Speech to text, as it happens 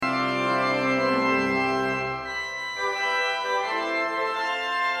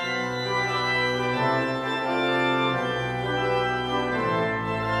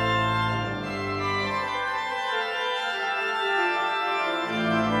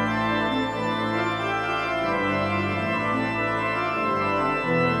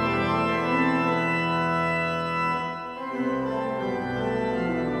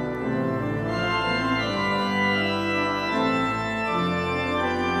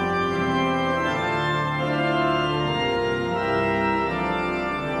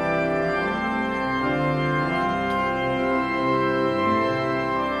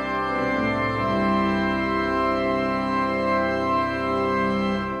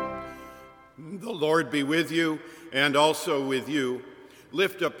The Lord be with you and also with you.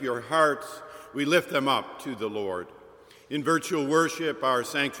 Lift up your hearts. We lift them up to the Lord. In virtual worship, our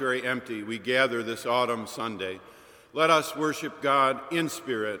sanctuary empty, we gather this autumn Sunday. Let us worship God in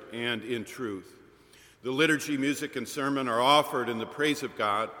spirit and in truth. The liturgy, music, and sermon are offered in the praise of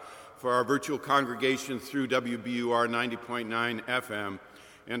God for our virtual congregation through WBUR 90.9 FM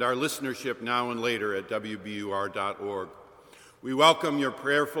and our listenership now and later at WBUR.org. We welcome your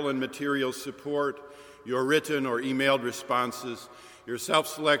prayerful and material support, your written or emailed responses, your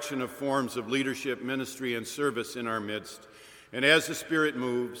self-selection of forms of leadership, ministry, and service in our midst. And as the Spirit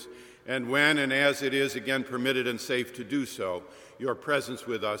moves, and when and as it is again permitted and safe to do so, your presence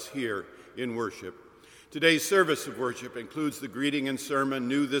with us here in worship. Today's service of worship includes the greeting and sermon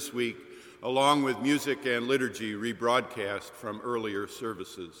new this week, along with music and liturgy rebroadcast from earlier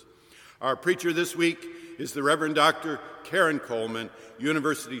services. Our preacher this week is the Reverend Dr. Karen Coleman,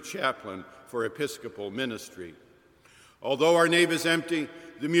 University Chaplain for Episcopal Ministry. Although our nave is empty,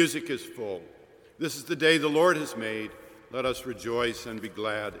 the music is full. This is the day the Lord has made. Let us rejoice and be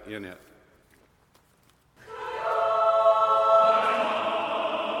glad in it.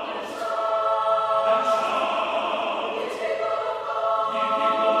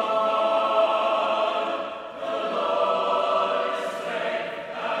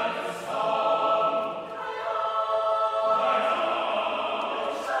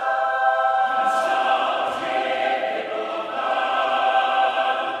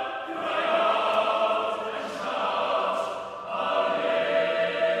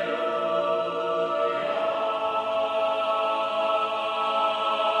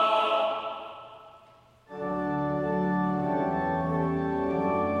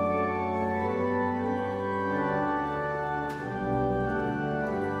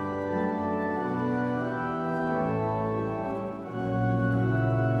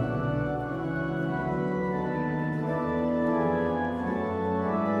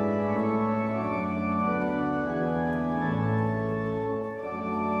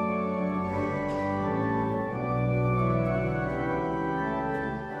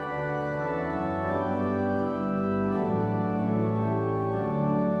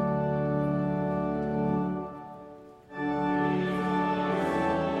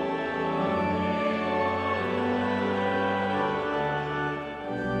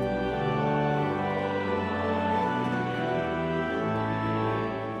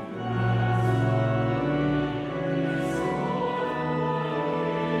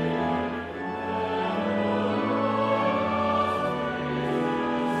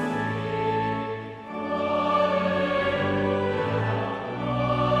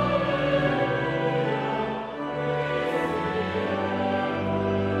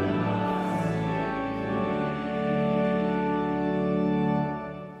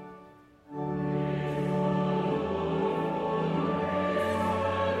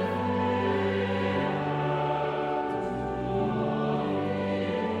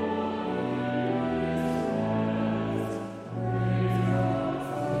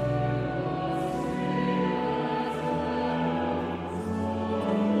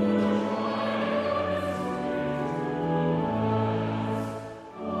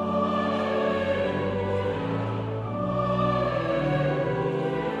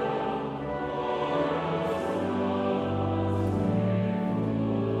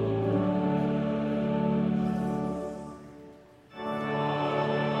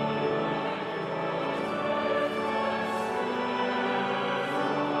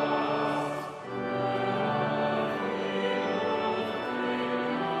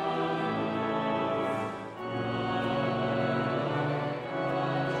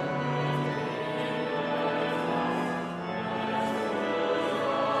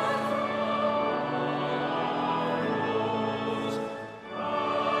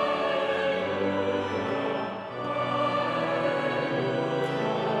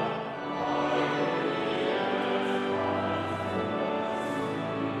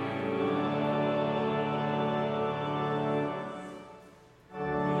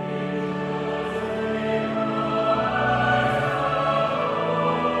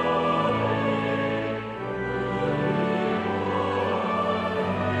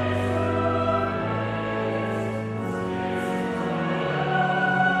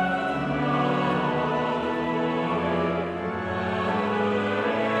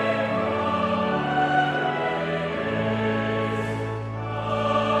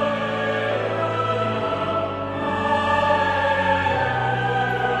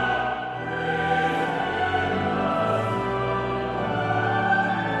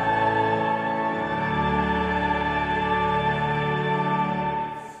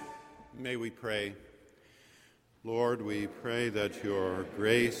 may we pray. Lord, we pray that your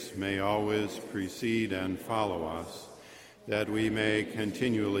grace may always precede and follow us, that we may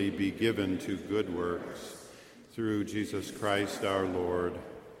continually be given to good works, through Jesus Christ our Lord,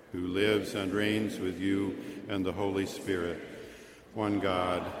 who lives and reigns with you and the Holy Spirit, one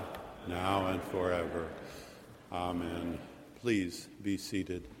God, now and forever. Amen. Please be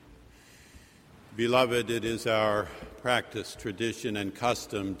seated. Beloved, it is our practice, tradition, and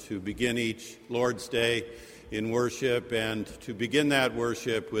custom to begin each Lord's Day in worship, and to begin that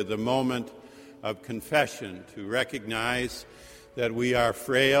worship with a moment of confession, to recognize that we are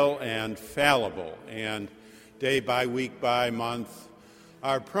frail and fallible, and day by week by month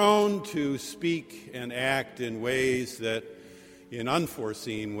are prone to speak and act in ways that, in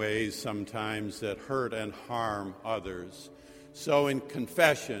unforeseen ways sometimes, that hurt and harm others. So in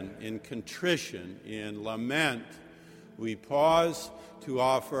confession, in contrition, in lament, we pause to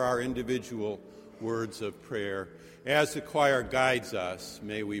offer our individual words of prayer. As the choir guides us,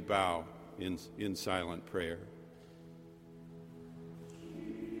 may we bow in silent prayer.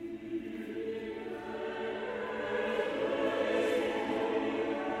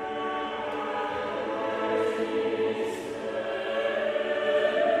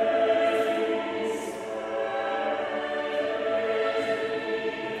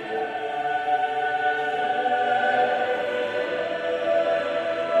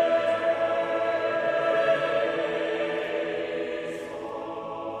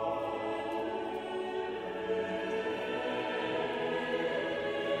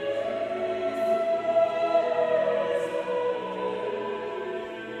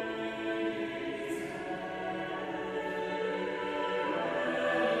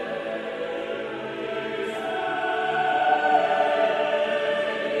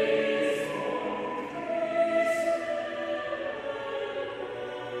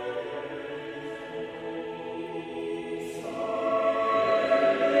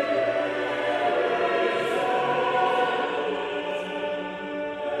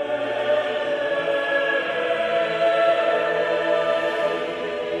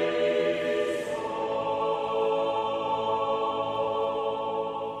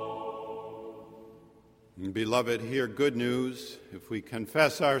 Beloved, hear good news. If we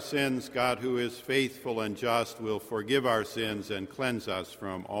confess our sins, God, who is faithful and just, will forgive our sins and cleanse us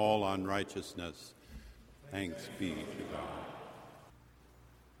from all unrighteousness. Thanks be to God.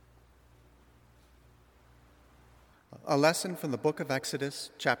 A lesson from the book of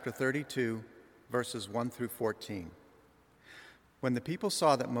Exodus, chapter 32, verses 1 through 14. When the people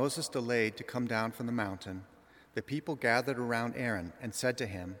saw that Moses delayed to come down from the mountain, the people gathered around Aaron and said to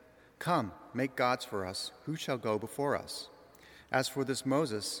him, "Come, make gods for us. Who shall go before us? As for this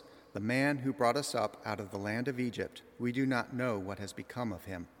Moses, the man who brought us up out of the land of Egypt, we do not know what has become of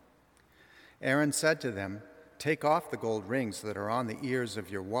him." Aaron said to them, "Take off the gold rings that are on the ears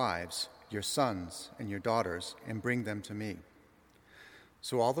of your wives, your sons, and your daughters, and bring them to me."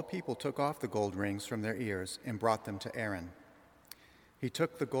 So all the people took off the gold rings from their ears and brought them to Aaron. He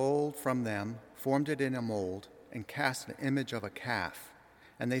took the gold from them, formed it in a mold, and cast an image of a calf.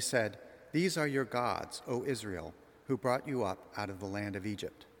 And they said, "These are your gods, O Israel, who brought you up out of the land of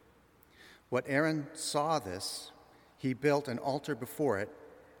Egypt." When Aaron saw this, he built an altar before it,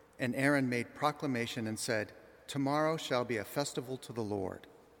 and Aaron made proclamation and said, "Tomorrow shall be a festival to the Lord."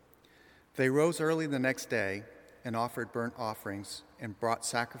 They rose early the next day and offered burnt offerings and brought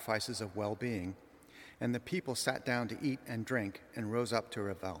sacrifices of well-being, and the people sat down to eat and drink and rose up to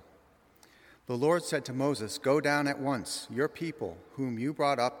revel. The Lord said to Moses, "Go down at once. Your people, whom you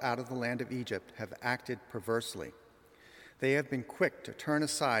brought up out of the land of Egypt, have acted perversely. They have been quick to turn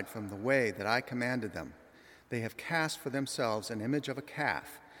aside from the way that I commanded them. They have cast for themselves an image of a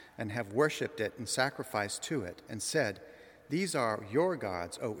calf and have worshipped it and sacrificed to it and said, 'These are your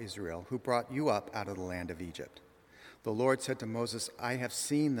gods, O Israel, who brought you up out of the land of Egypt.' The Lord said to Moses, 'I have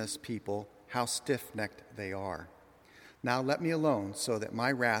seen this people, how stiff-necked they are. Now let me alone, so that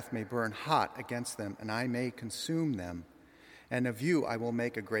my wrath may burn hot against them, and I may consume them, and of you I will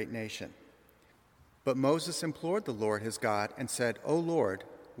make a great nation.' But Moses implored the Lord his God and said, 'O Lord,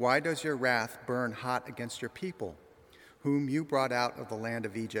 why does your wrath burn hot against your people, whom you brought out of the land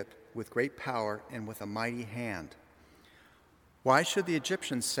of Egypt with great power and with a mighty hand? Why should the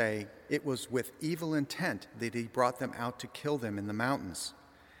Egyptians say, it was with evil intent that he brought them out to kill them in the mountains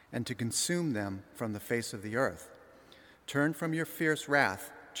and to consume them from the face of the earth? Turn from your fierce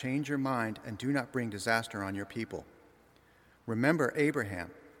wrath, change your mind, and do not bring disaster on your people. Remember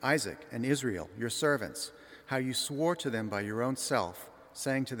Abraham, Isaac, and Israel, your servants, how you swore to them by your own self,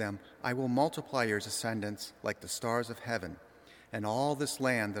 saying to them, 'I will multiply your descendants like the stars of heaven, and all this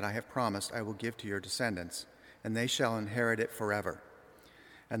land that I have promised I will give to your descendants, and they shall inherit it forever."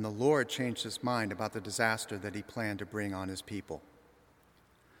 And the Lord changed his mind about the disaster that he planned to bring on his people.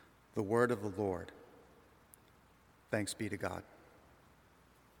 The word of the Lord. Thanks be to God.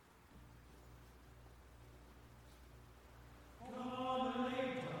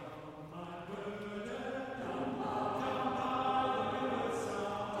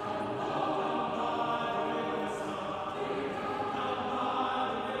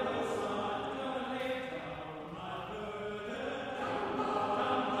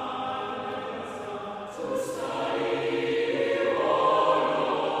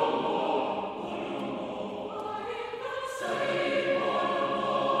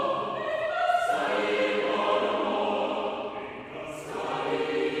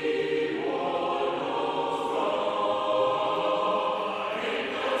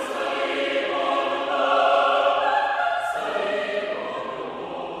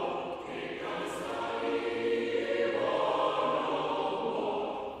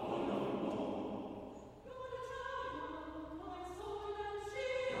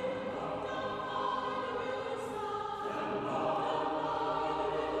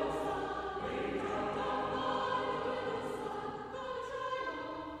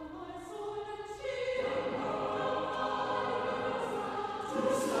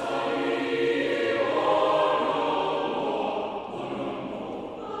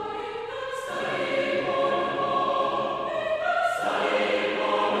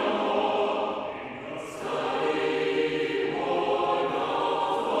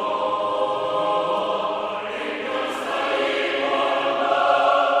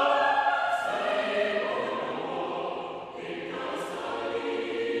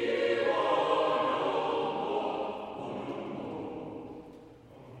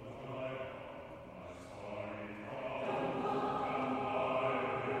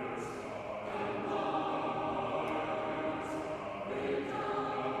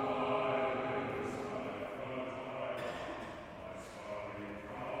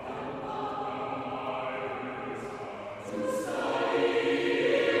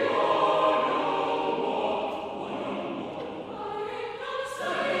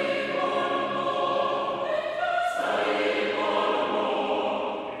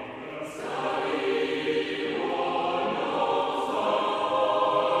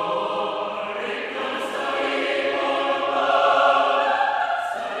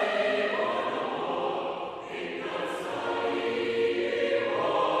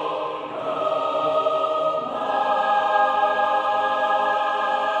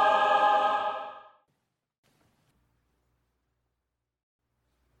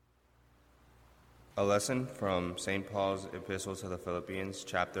 A lesson from St. Paul's Epistle to the Philippians,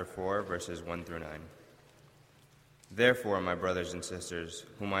 chapter 4, verses 1 through 9. Therefore, my brothers and sisters,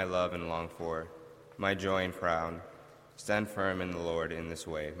 whom I love and long for, my joy and crown, stand firm in the Lord in this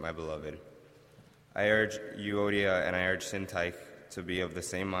way, my beloved. I urge Euodia and I urge Syntyche to be of the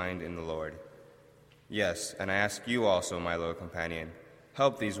same mind in the Lord. Yes, and I ask you also, my loyal companion,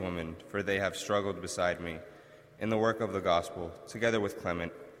 help these women, for they have struggled beside me in the work of the gospel, together with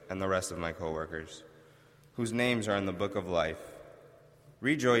Clement and the rest of my co-workers, whose names are in the book of life.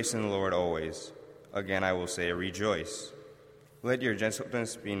 Rejoice in the Lord always. Again I will say, rejoice. Let your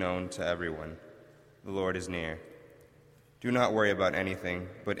gentleness be known to everyone. The Lord is near. Do not worry about anything,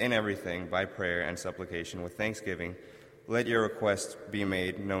 but in everything, by prayer and supplication with thanksgiving, let your requests be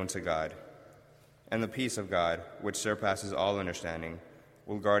made known to God. And the peace of God, which surpasses all understanding,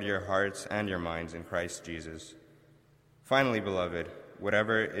 will guard your hearts and your minds in Christ Jesus. Finally, beloved,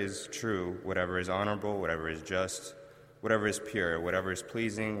 whatever is true, whatever is honorable, whatever is just, whatever is pure, whatever is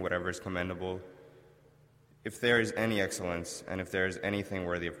pleasing, whatever is commendable, if there is any excellence, and if there is anything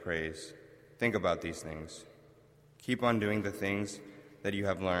worthy of praise, think about these things. Keep on doing the things that you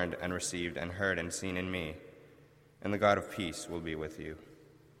have learned and received and heard and seen in me, and the God of peace will be with you.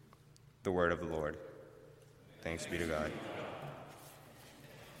 The word of the Lord. Thanks be to God.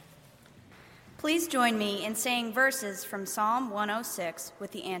 Please join me in saying verses from Psalm 106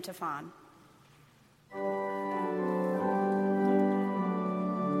 with the antiphon.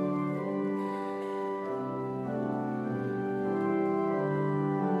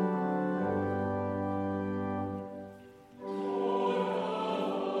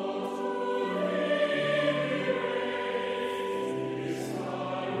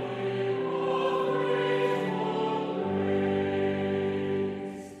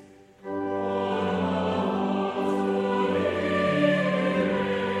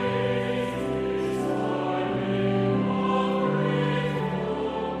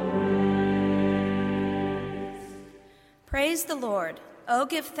 Praise the Lord. Oh,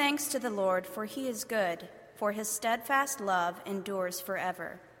 give thanks to the Lord, for he is good, for his steadfast love endures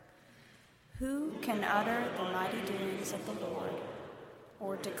forever. Who can utter the mighty doings of the Lord,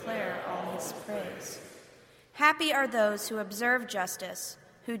 or declare all his praise? Happy are those who observe justice,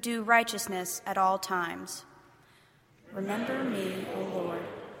 who do righteousness at all times. Remember me, O Lord,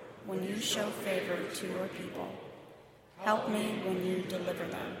 when you show favor to your people. Help me when you deliver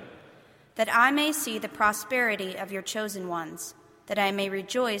them, that I may see the prosperity of your chosen ones, that I may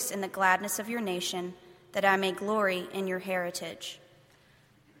rejoice in the gladness of your nation, that I may glory in your heritage.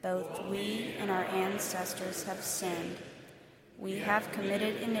 Both we and our ancestors have sinned. We have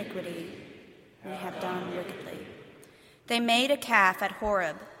committed iniquity. We have done wickedly. They made a calf at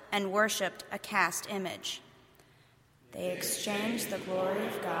Horeb and worshipped a cast image. They exchanged the glory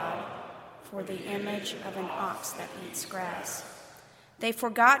of God for the image of an ox that eats grass. They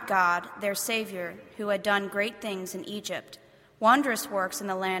forgot God, their Savior, who had done great things in Egypt, wondrous works in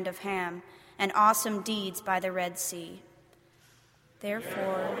the land of Ham, and awesome deeds by the Red Sea.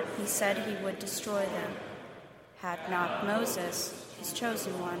 Therefore he said he would destroy them, had not Moses, his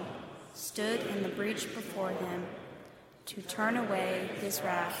chosen one, stood in the breach before him to turn away his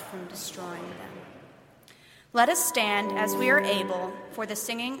wrath from destroying them. Let us stand as we are able for the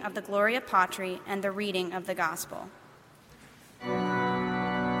singing of the Gloria Patri and the reading of the Gospel.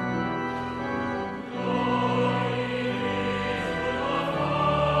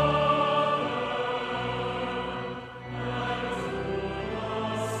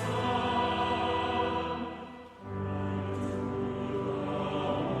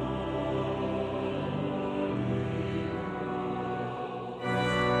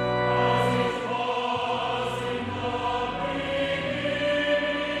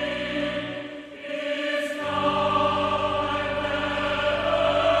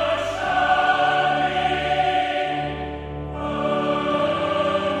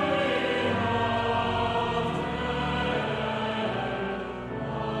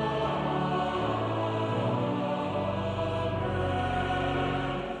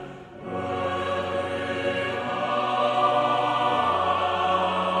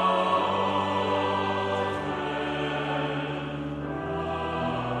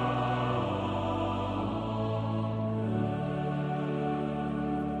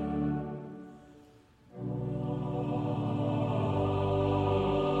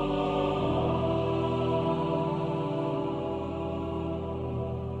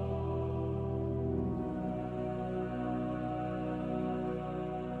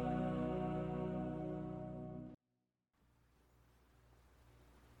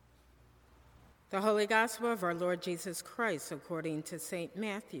 The Holy Gospel of our Lord Jesus Christ according to St.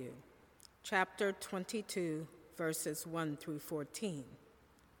 Matthew, chapter 22, verses 1 through 14.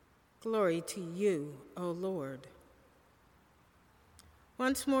 Glory to you, O Lord.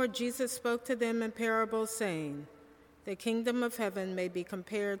 Once more Jesus spoke to them in parables, saying, "The kingdom of heaven may be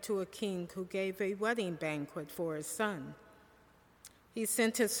compared to a king who gave a wedding banquet for his son. He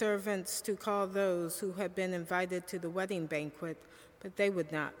sent his servants to call those who had been invited to the wedding banquet, but they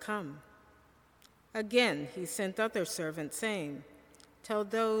would not come. Again, he sent other servants, saying, 'Tell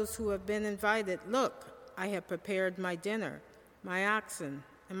those who have been invited, look, I have prepared my dinner. My oxen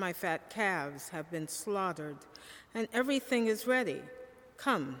and my fat calves have been slaughtered, and everything is ready.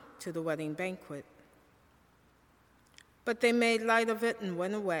 Come to the wedding banquet.' But they made light of it and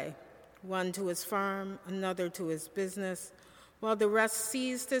went away, one to his farm, another to his business, while the rest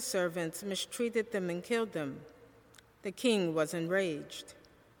seized his servants, mistreated them, and killed them. The king was enraged.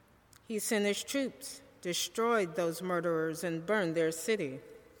 He sent his troops, destroyed those murderers, and burned their city.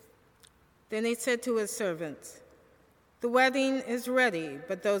 Then he said to his servants, 'The wedding is ready,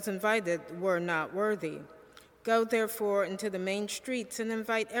 but those invited were not worthy. Go therefore into the main streets and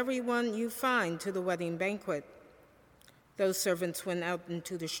invite everyone you find to the wedding banquet.' Those servants went out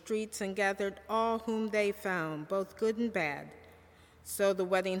into the streets and gathered all whom they found, both good and bad. So the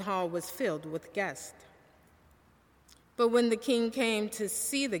wedding hall was filled with guests. But when the king came to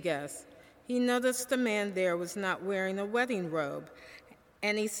see the guests, he noticed the man there was not wearing a wedding robe,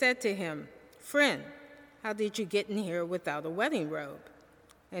 and he said to him, 'Friend, how did you get in here without a wedding robe?'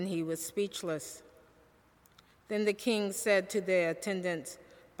 And he was speechless. Then the king said to the attendants,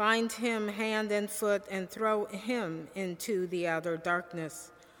 'Bind him hand and foot and throw him into the outer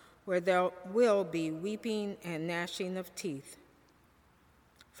darkness, where there will be weeping and gnashing of teeth.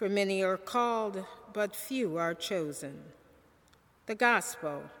 For many are called, but few are chosen.' The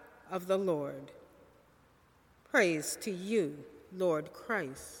Gospel of the Lord. Praise to you, Lord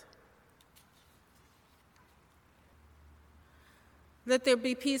Christ." Let there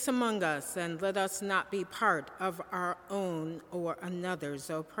be peace among us, and let us not be part of our own or another's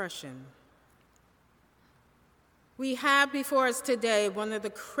oppression. We have before us today one of the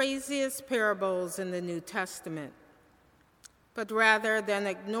craziest parables in the New Testament. But rather than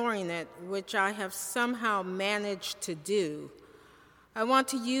ignoring it, which I have somehow managed to do, I want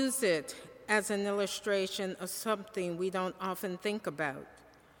to use it as an illustration of something we don't often think about,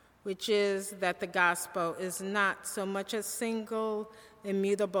 which is that the gospel is not so much a single,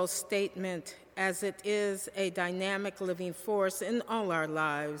 immutable statement as it is a dynamic living force in all our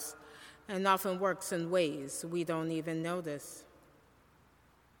lives and often works in ways we don't even notice.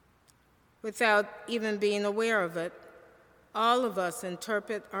 Without even being aware of it, all of us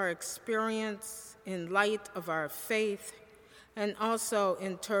interpret our experience in light of our faith and also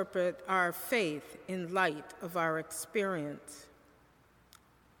interpret our faith in light of our experience.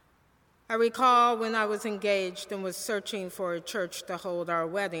 I recall when I was engaged and was searching for a church to hold our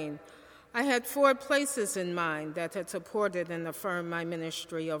wedding, I had 4 places in mind that had supported and affirmed my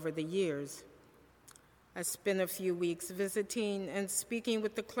ministry over the years. I spent a few weeks visiting and speaking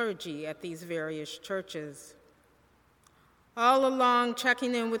with the clergy at these various churches. All along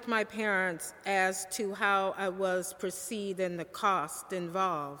checking in with my parents as to how I was perceived and the cost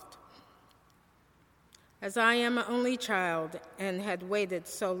involved. As I am an only child and had waited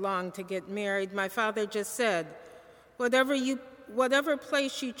so long to get married, my father just said, whatever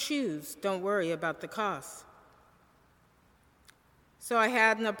place you choose, don't worry about the cost. So I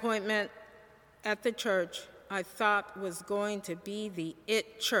had an appointment at the church I thought was going to be the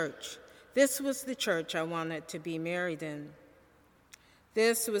it church. This was the church I wanted to be married in.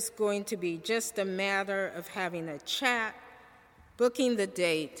 This was going to be just a matter of having a chat, booking the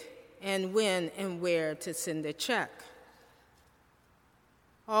date, and when and where to send a check.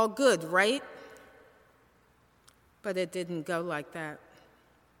 All good, right? But it didn't go like that.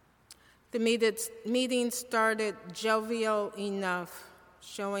 The meeting started jovial enough,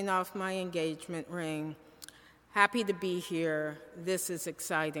 showing off my engagement ring. Happy to be here. This is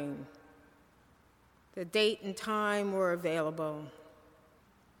exciting. The date and time were available.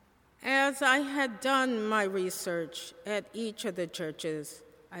 As I had done my research at each of the churches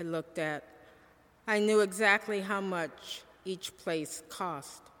I looked at, I knew exactly how much each place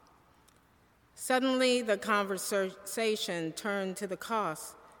cost. Suddenly, the conversation turned to the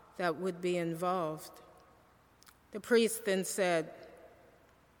cost that would be involved. The priest then said,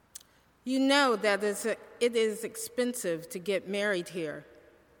 "You know that it is expensive to get married here.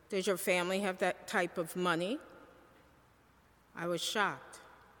 Does your family have that type of money?" I was shocked.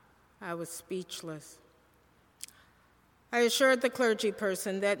 I was speechless. I assured the clergy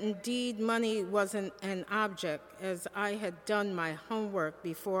person that indeed money wasn't an object, as I had done my homework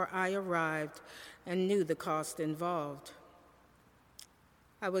before I arrived and knew the cost involved.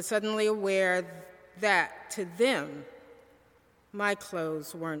 I was suddenly aware that, to them, my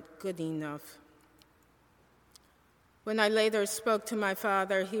clothes weren't good enough. When I later spoke to my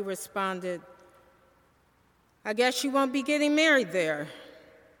father, he responded, "I guess you won't be getting married there."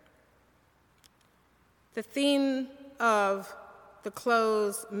 The theme of "the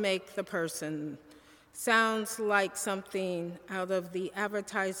clothes make the person" sounds like something out of the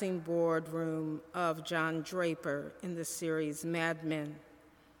advertising boardroom of John Draper in the series Mad Men.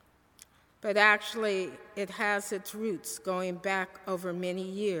 But actually, it has its roots going back over many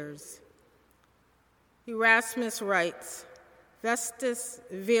years. Erasmus writes, "Vestis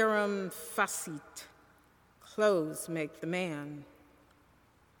virum facit," clothes make the man.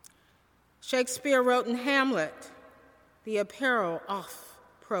 Shakespeare wrote in Hamlet, "The apparel oft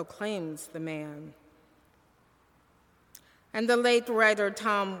proclaims the man." And the late writer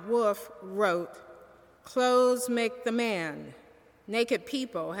Tom Wolfe wrote, "Clothes make the man. Naked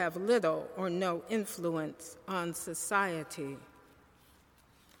people have little or no influence on society."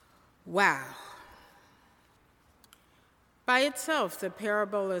 Wow. By itself, the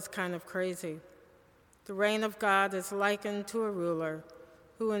parable is kind of crazy. The reign of God is likened to a ruler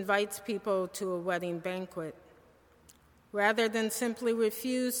who invites people to a wedding banquet. Rather than simply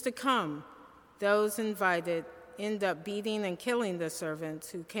refuse to come, those invited end up beating and killing the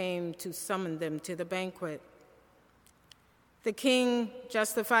servants who came to summon them to the banquet. The king,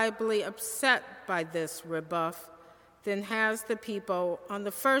 justifiably upset by this rebuff, then has the people on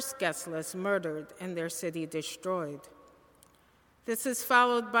the first guest list murdered and their city destroyed. This is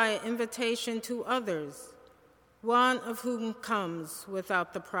followed by an invitation to others, one of whom comes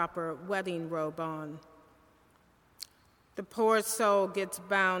without the proper wedding robe on. The poor soul gets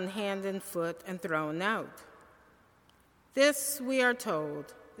bound hand and foot and thrown out. This, we are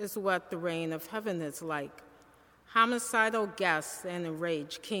told, is what the reign of heaven is like, homicidal guests and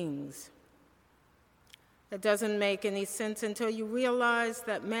enraged kings. It doesn't make any sense until you realize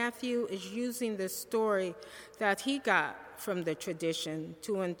that Matthew is using this story that he got from the tradition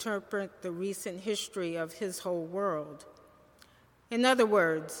to interpret the recent history of his whole world. In other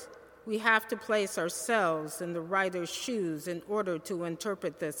words, we have to place ourselves in the writer's shoes in order to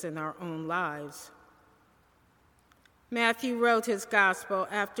interpret this in our own lives. Matthew wrote his gospel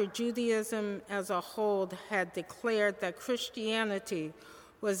after Judaism as a whole had declared that Christianity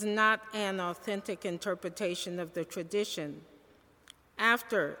was not an authentic interpretation of the tradition.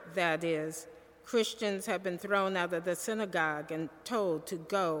 After, that is, Christians had been thrown out of the synagogue and told to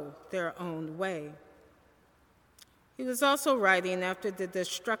go their own way. He was also writing after the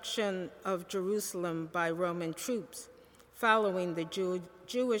destruction of Jerusalem by Roman troops following the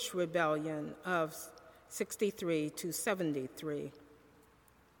Jewish rebellion of 63 to 73.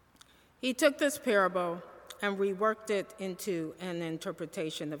 He took this parable and reworked it into an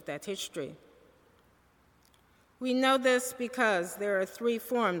interpretation of that history. We know this because there are 3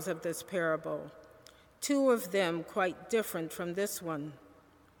 forms of this parable, 2 of them quite different from this one.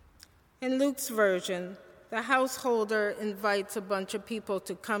 In Luke's version, the householder invites a bunch of people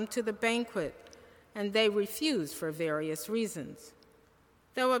to come to the banquet, and they refuse for various reasons.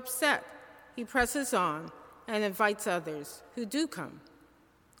 Though upset, he presses on and invites others who do come.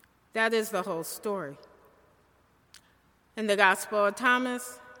 That is the whole story. In the Gospel of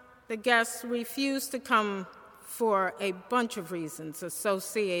Thomas, the guests refuse to come for a bunch of reasons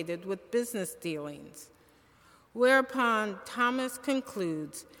associated with business dealings, whereupon Thomas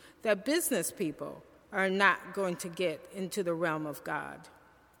concludes that business people are not going to get into the realm of God.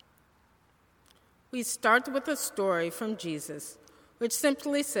 We start with a story from Jesus, which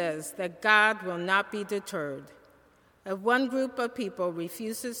simply says that God will not be deterred. If one group of people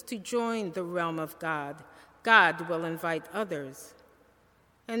refuses to join the realm of God, God will invite others.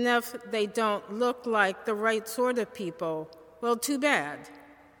 And if they don't look like the right sort of people, well, too bad.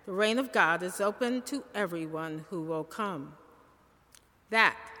 The reign of God is open to everyone who will come.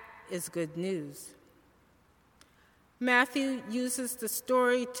 That is good news. Matthew uses the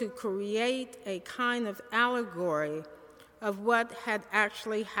story to create a kind of allegory of what had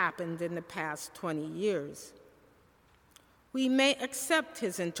actually happened in the past 20 years. We may accept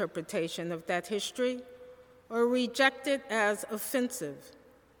his interpretation of that history or reject it as offensive,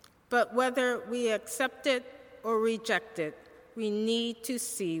 but whether we accept it or reject it, we need to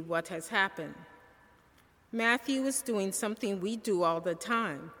see what has happened. Matthew is doing something we do all the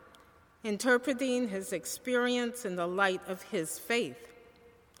time, interpreting his experience in the light of his faith,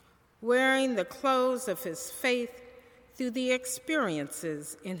 wearing the clothes of his faith through the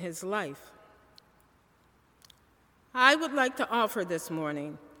experiences in his life. I would like to offer this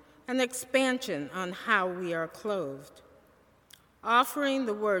morning an expansion on how we are clothed, offering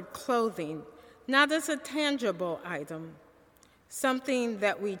the word clothing not as a tangible item, something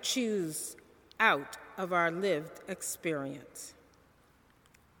that we choose out of our lived experience.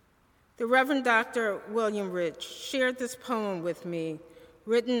 The Reverend Dr. William Rich shared this poem with me,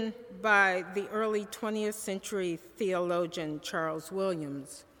 written by the early 20th century theologian Charles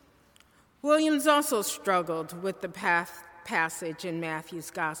Williams. Williams also struggled with the passage in Matthew's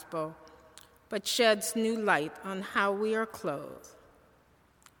Gospel, but sheds new light on how we are clothed.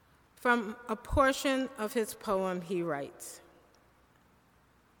 From a portion of his poem, he writes,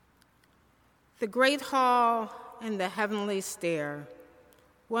 "The great hall and the heavenly stair,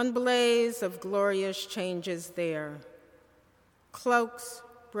 one blaze of glorious changes there. Cloaks,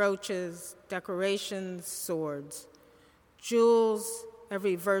 brooches, decorations, swords, jewels,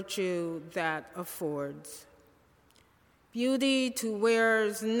 every virtue that affords. Beauty to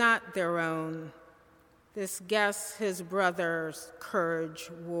wearers not their own, this guest his brother's courage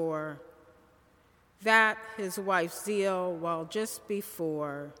wore. That his wife's zeal while just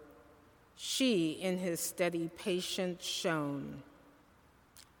before, she in his steady patience shone.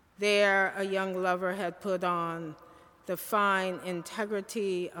 There a young lover had put on the fine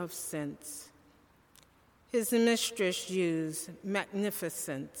integrity of sense. His mistress used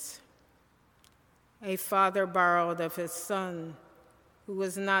magnificence. A father borrowed of his son, who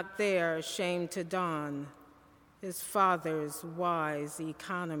was not there, ashamed to don his father's wise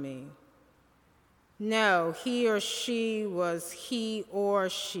economy. No, he or she was he or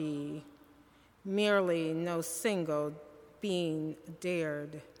she, merely no single being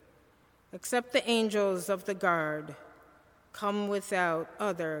dared, except the angels of the guard, come without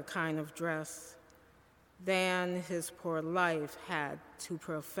other kind of dress than his poor life had to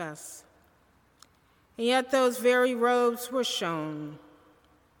profess. And yet those very robes were shown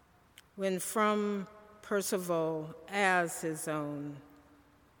when from Percival as his own,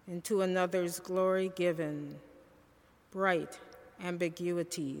 into another's glory given, bright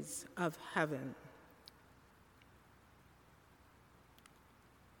ambiguities of heaven.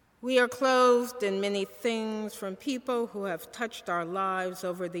 We are clothed in many things from people who have touched our lives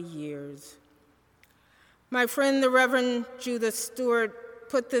over the years. My friend, the Reverend Judith Stewart,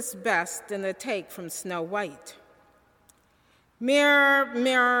 put this best in a take from Snow White. Mirror,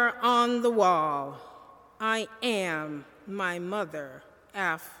 mirror on the wall, I am my mother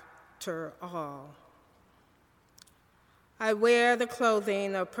after all. I wear the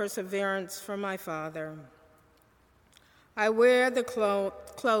clothing of perseverance for my father. I wear the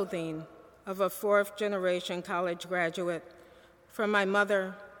clothing of a fourth-generation college graduate from my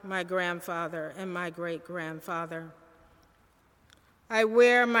mother, my grandfather, and my great-grandfather. I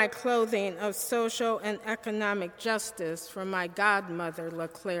wear my clothing of social and economic justice from my godmother,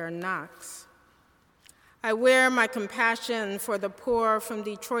 LeClaire Knox. I wear my compassion for the poor from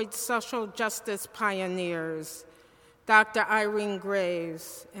Detroit's social justice pioneers, Dr. Irene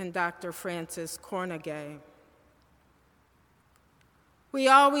Graves and Dr. Frances Cornegay. We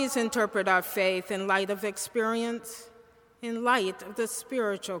always interpret our faith in light of experience, in light of the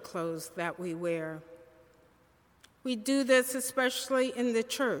spiritual clothes that we wear. We do this especially in the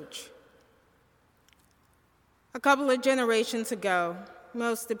church. A couple of generations ago,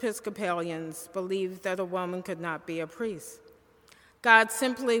 most Episcopalians believed that a woman could not be a priest. God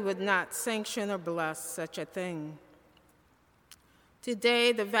simply would not sanction or bless such a thing.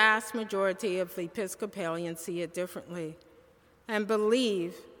 Today, the vast majority of Episcopalians see it differently and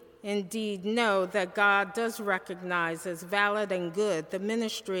believe, indeed know, that God does recognize as valid and good the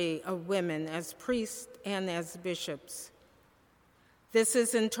ministry of women as priests and as bishops. This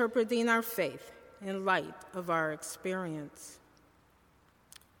is interpreting our faith in light of our experience.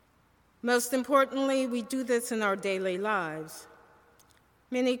 Most importantly, we do this in our daily lives.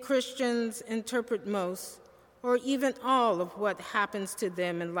 Many Christians interpret most or even all of what happens to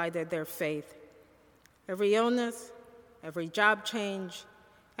them in light of their faith. Every illness, every job change,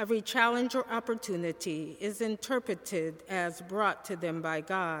 every challenge or opportunity is interpreted as brought to them by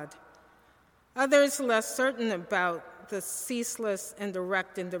God. Others, less certain about the ceaseless and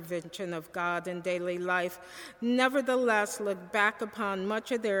direct intervention of God in daily life, nevertheless look back upon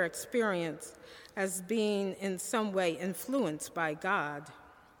much of their experience as being in some way influenced by God.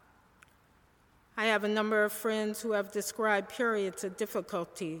 I have a number of friends who have described periods of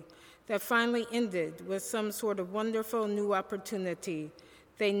difficulty that finally ended with some sort of wonderful new opportunity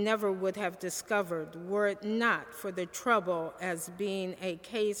they never would have discovered were it not for the trouble as being a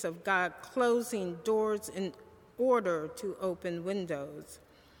case of God closing doors in order to open windows.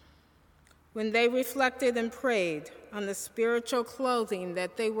 When they reflected and prayed on the spiritual clothing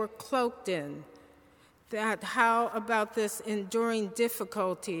that they were cloaked in, that how about this enduring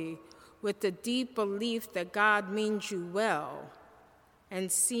difficulty with the deep belief that God means you well,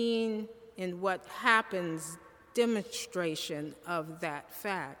 and seeing in what happens demonstration of that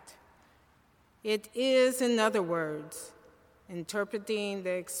fact. It is, in other words, interpreting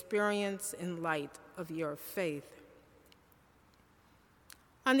the experience in light of your faith.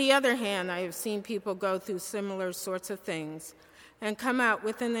 On the other hand, I have seen people go through similar sorts of things and come out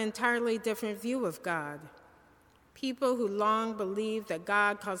with an entirely different view of God. People who long believe that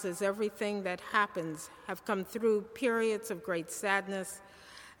God causes everything that happens have come through periods of great sadness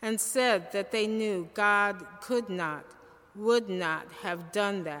and said that they knew God could not, would not have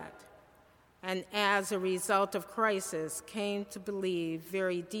done that, and as a result of crisis came to believe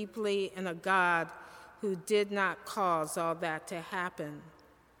very deeply in a God who did not cause all that to happen,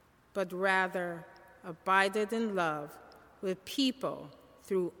 but rather abided in love with people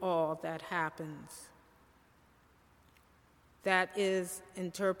through all that happens. That is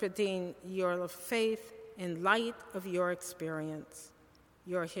interpreting your faith in light of your experience,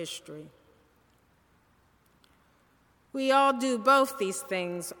 your history. We all do both these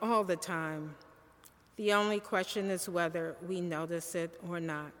things all the time. The only question is whether we notice it or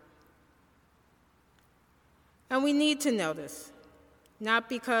not. And we need to notice, not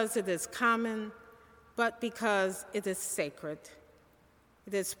because it is common, but because it is sacred.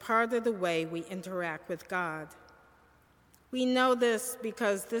 It is part of the way we interact with God. We know this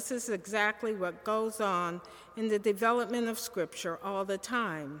because this is exactly what goes on in the development of Scripture all the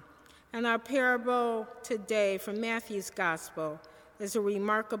time. And our parable today from Matthew's Gospel is a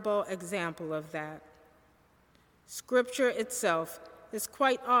remarkable example of that. Scripture itself is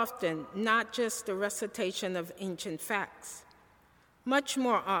quite often not just a recitation of ancient facts. Much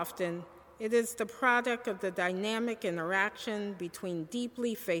more often, It is the product of the dynamic interaction between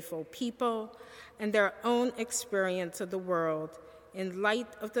deeply faithful people and their own experience of the world in light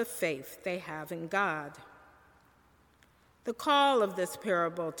of the faith they have in God. The call of this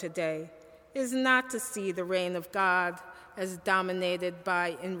parable today is not to see the reign of God as dominated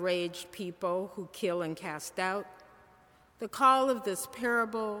by enraged people who kill and cast out. The call of this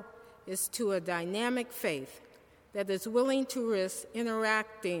parable is to a dynamic faith that is willing to risk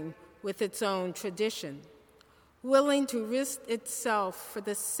interacting with its own tradition, willing to risk itself for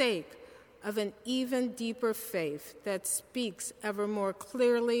the sake of an even deeper faith that speaks ever more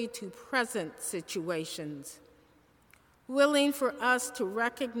clearly to present situations, willing for us to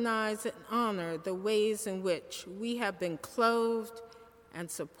recognize and honor the ways in which we have been clothed and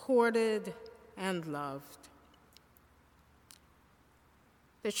supported and loved.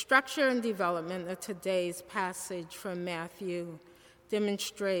 The structure and development of today's passage from Matthew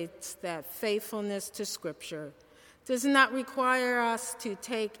demonstrates that faithfulness to Scripture does not require us to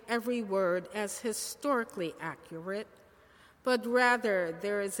take every word as historically accurate, but rather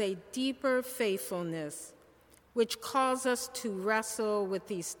there is a deeper faithfulness which calls us to wrestle with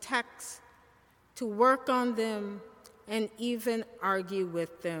these texts, to work on them, and even argue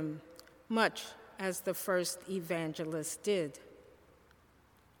with them, much as the first evangelists did.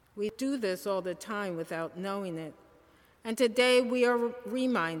 We do this all the time without knowing it, and today we are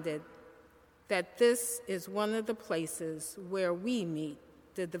reminded that this is one of the places where we meet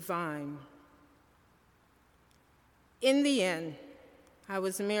the divine. In the end, I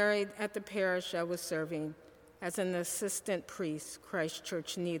was married at the parish I was serving as an assistant priest, Christ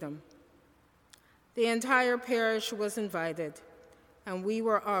Church, Needham. The entire parish was invited, and we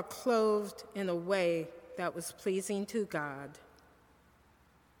were all clothed in a way that was pleasing to God.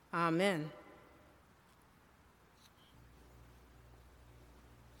 Amen.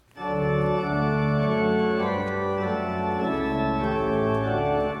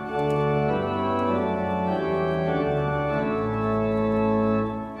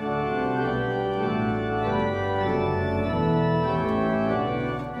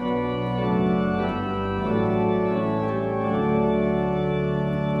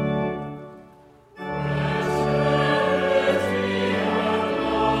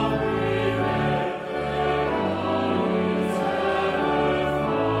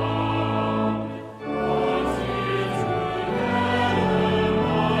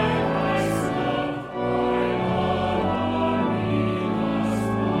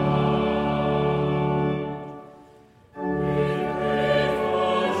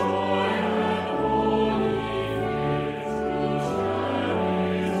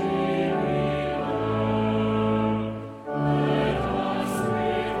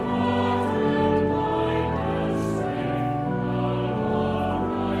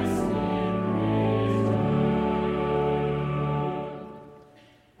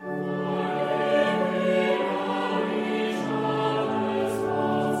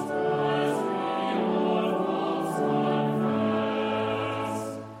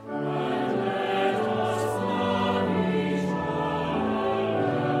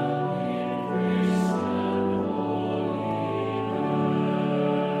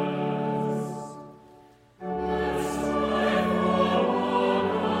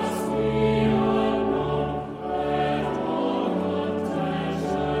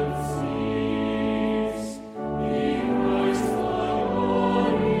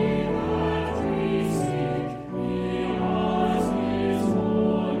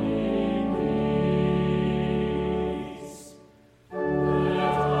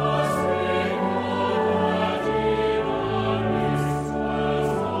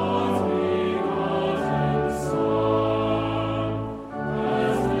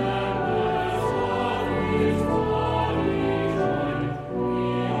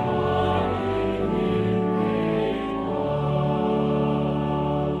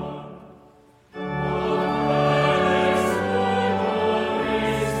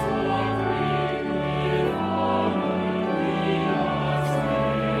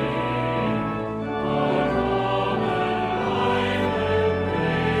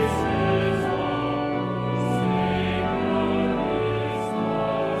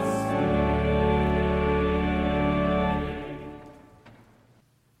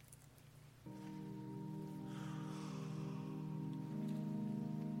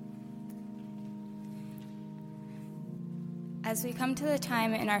 As we come to the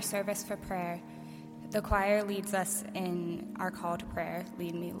time in our service for prayer, the choir leads us in our call to prayer,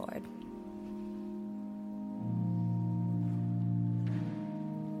 Lead Me, Lord.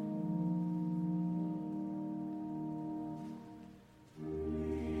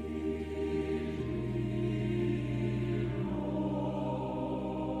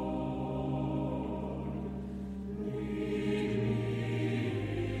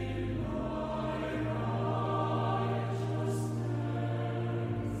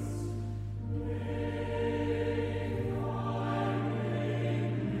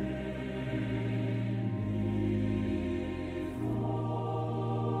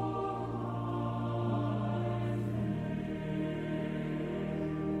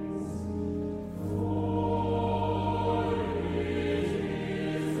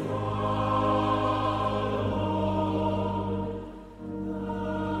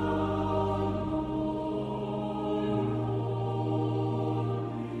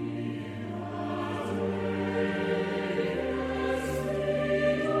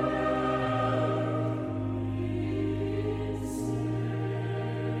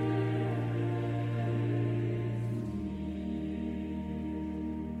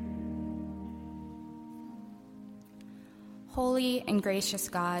 Holy and gracious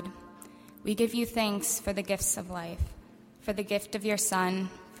God, we give you thanks for the gifts of life, for the gift of your Son,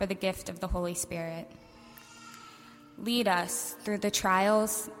 for the gift of the Holy Spirit. Lead us through the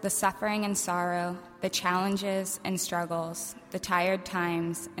trials, the suffering and sorrow, the challenges and struggles, the tired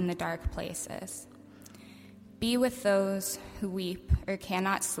times and the dark places. Be with those who weep or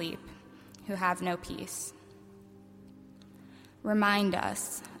cannot sleep, who have no peace. Remind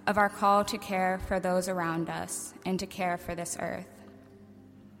us of our call to care for those around us and to care for this earth.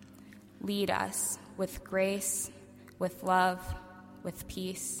 Lead us with grace, with love, with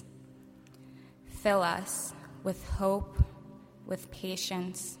peace. Fill us with hope, with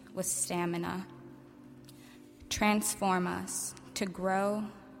patience, with stamina. Transform us to grow,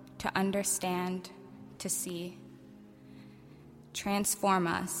 to understand, to see. Transform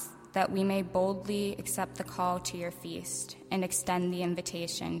us that we may boldly accept the call to your feast and extend the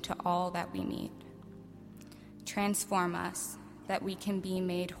invitation to all that we need. Transform us that we can be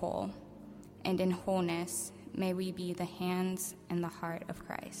made whole, and in wholeness may we be the hands and the heart of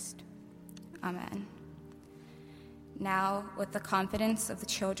Christ. Amen. Now, with the confidence of the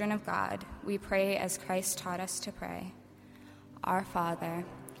children of God, we pray as Christ taught us to pray. Our Father,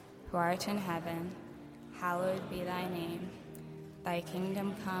 who art in heaven, hallowed be thy name. Thy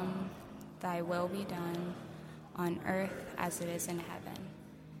kingdom come, thy will be done, on earth as it is in heaven.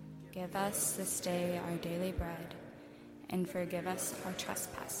 Give us this day our daily bread, and forgive us our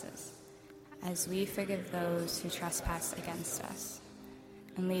trespasses, as we forgive those who trespass against us.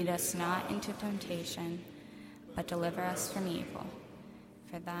 And lead us not into temptation, but deliver us from evil.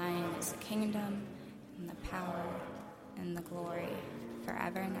 For thine is the kingdom, and the power, and the glory,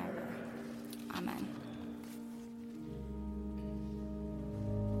 forever and ever. Amen.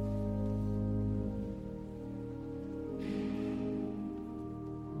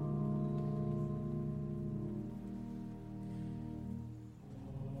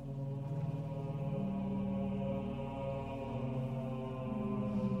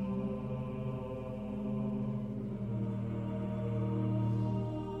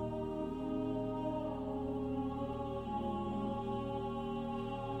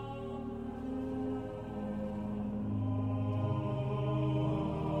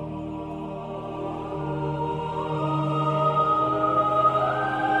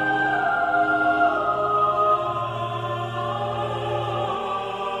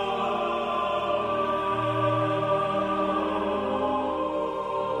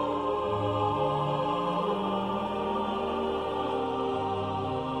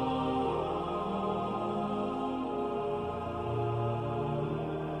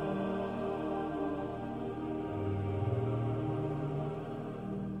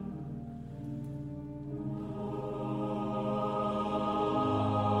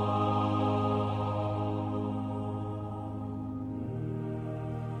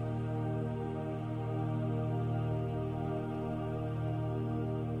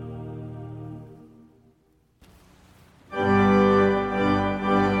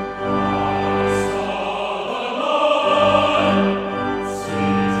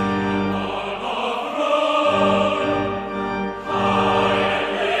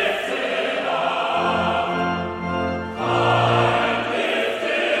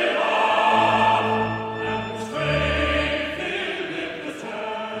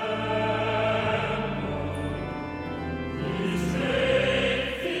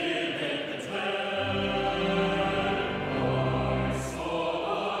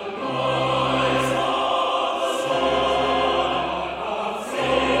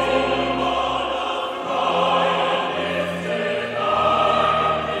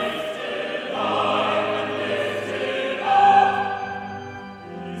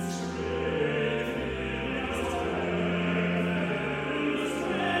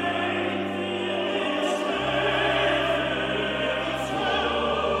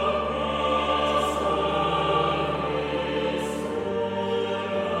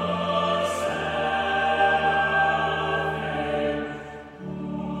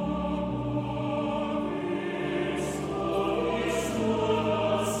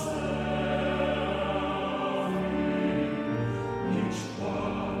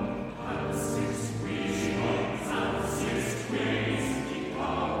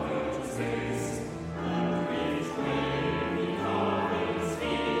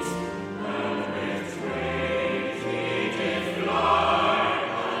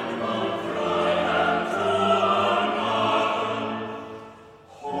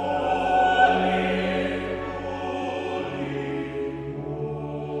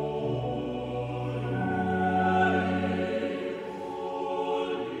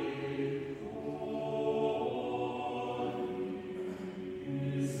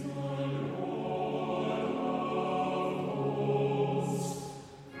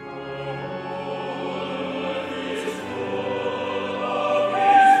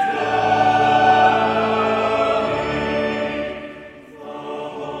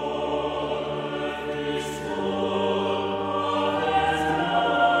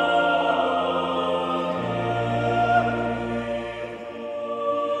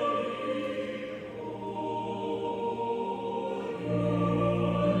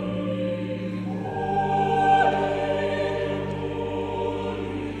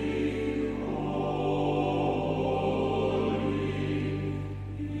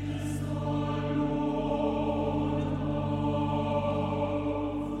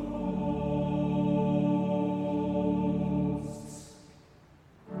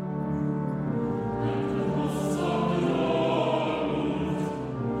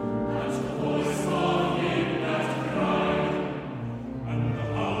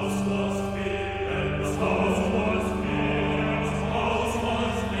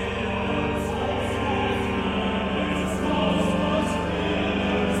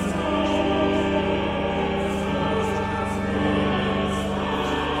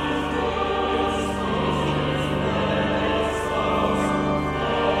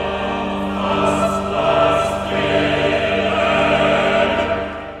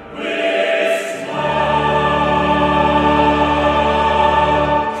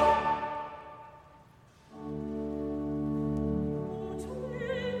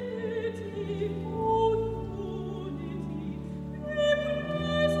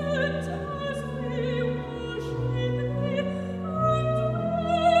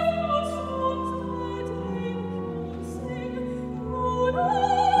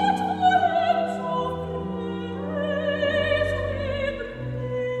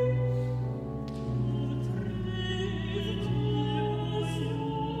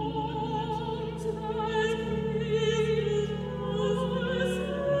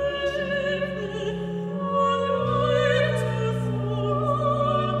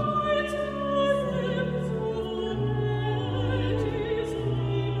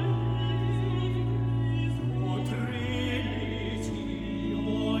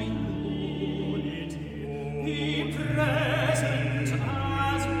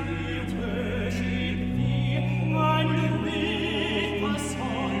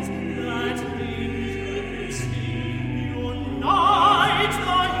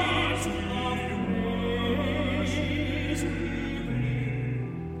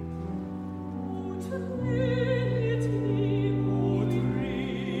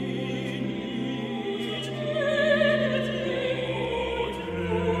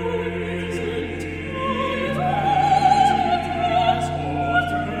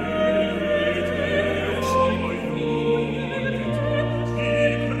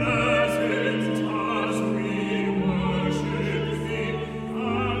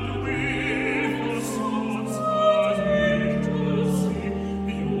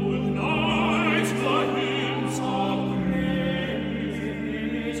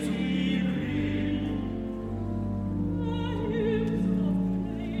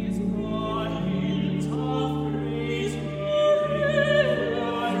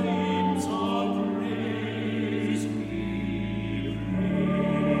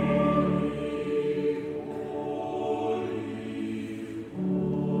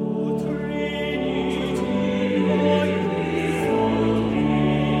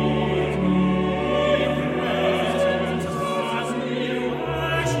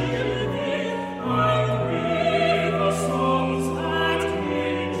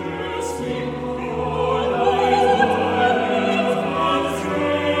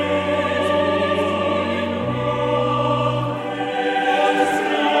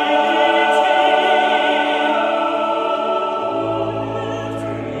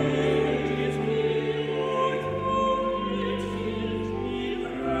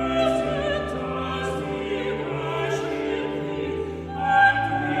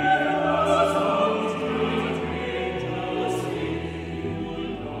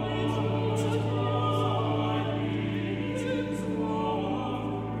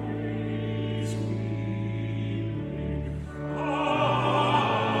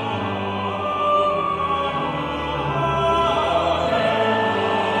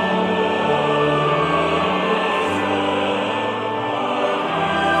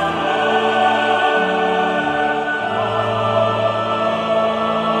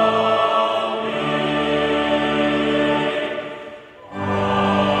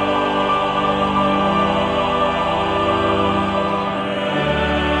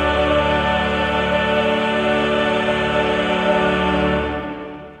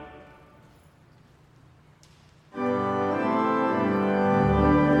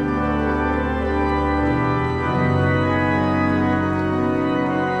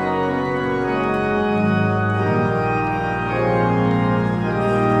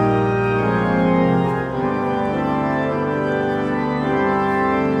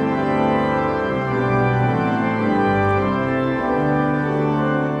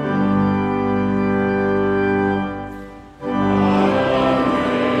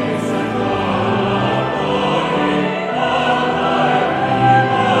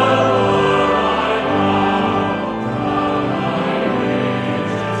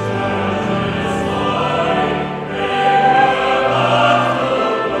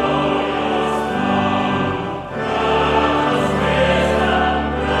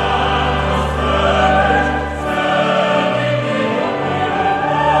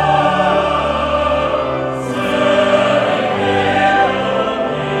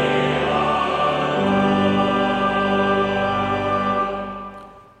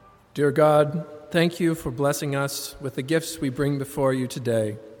 Dear God, thank you for blessing us with the gifts we bring before you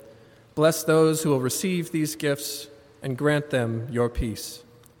today. Bless those who will receive these gifts and grant them your peace.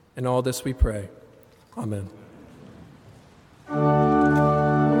 In all this we pray. Amen.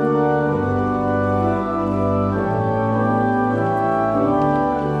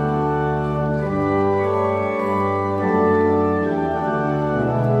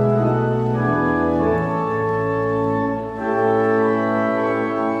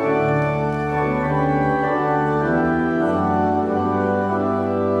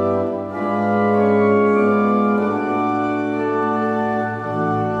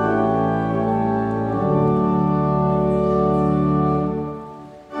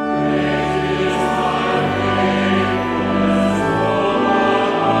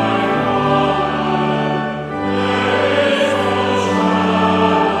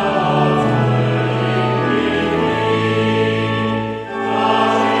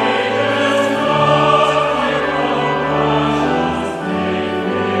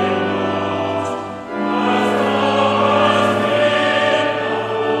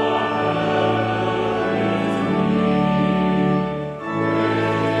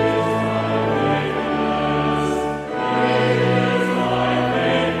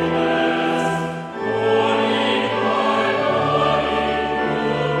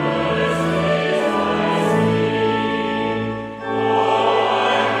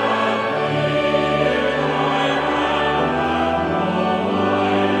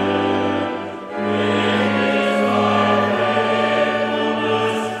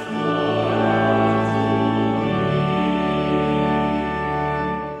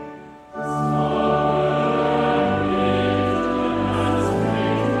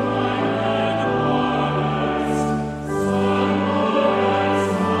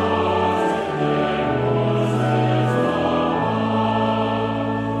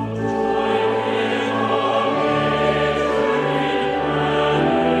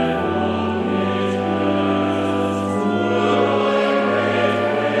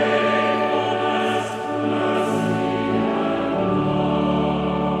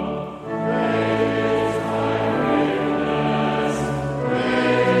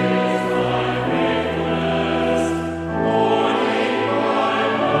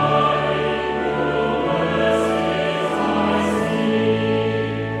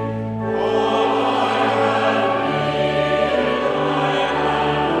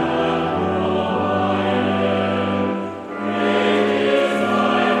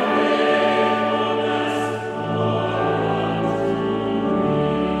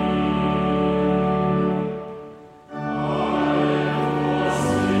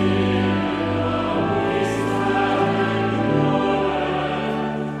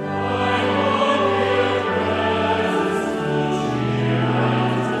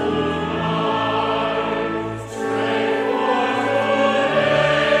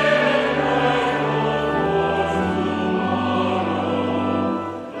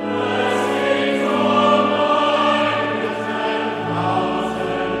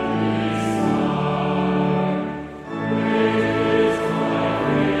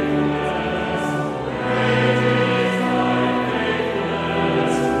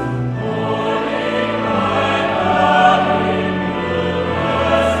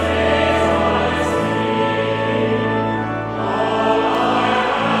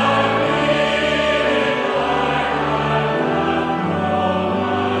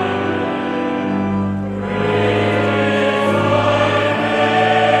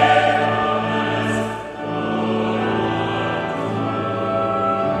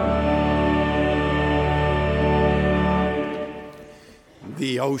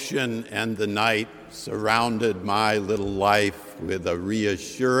 The ocean and the night surrounded my little life with a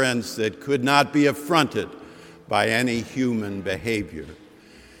reassurance that could not be affronted by any human behavior.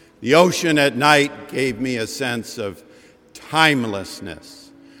 The ocean at night gave me a sense of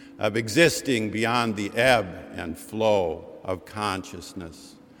timelessness, of existing beyond the ebb and flow of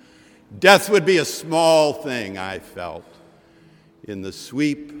consciousness. Death would be a small thing, I felt, in the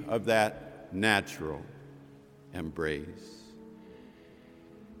sweep of that natural embrace.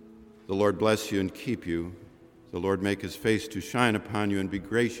 The Lord bless you and keep you. The Lord make his face to shine upon you and be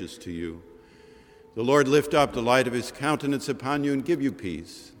gracious to you. The Lord lift up the light of his countenance upon you and give you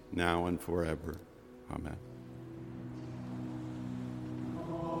peace, now and forever. Amen.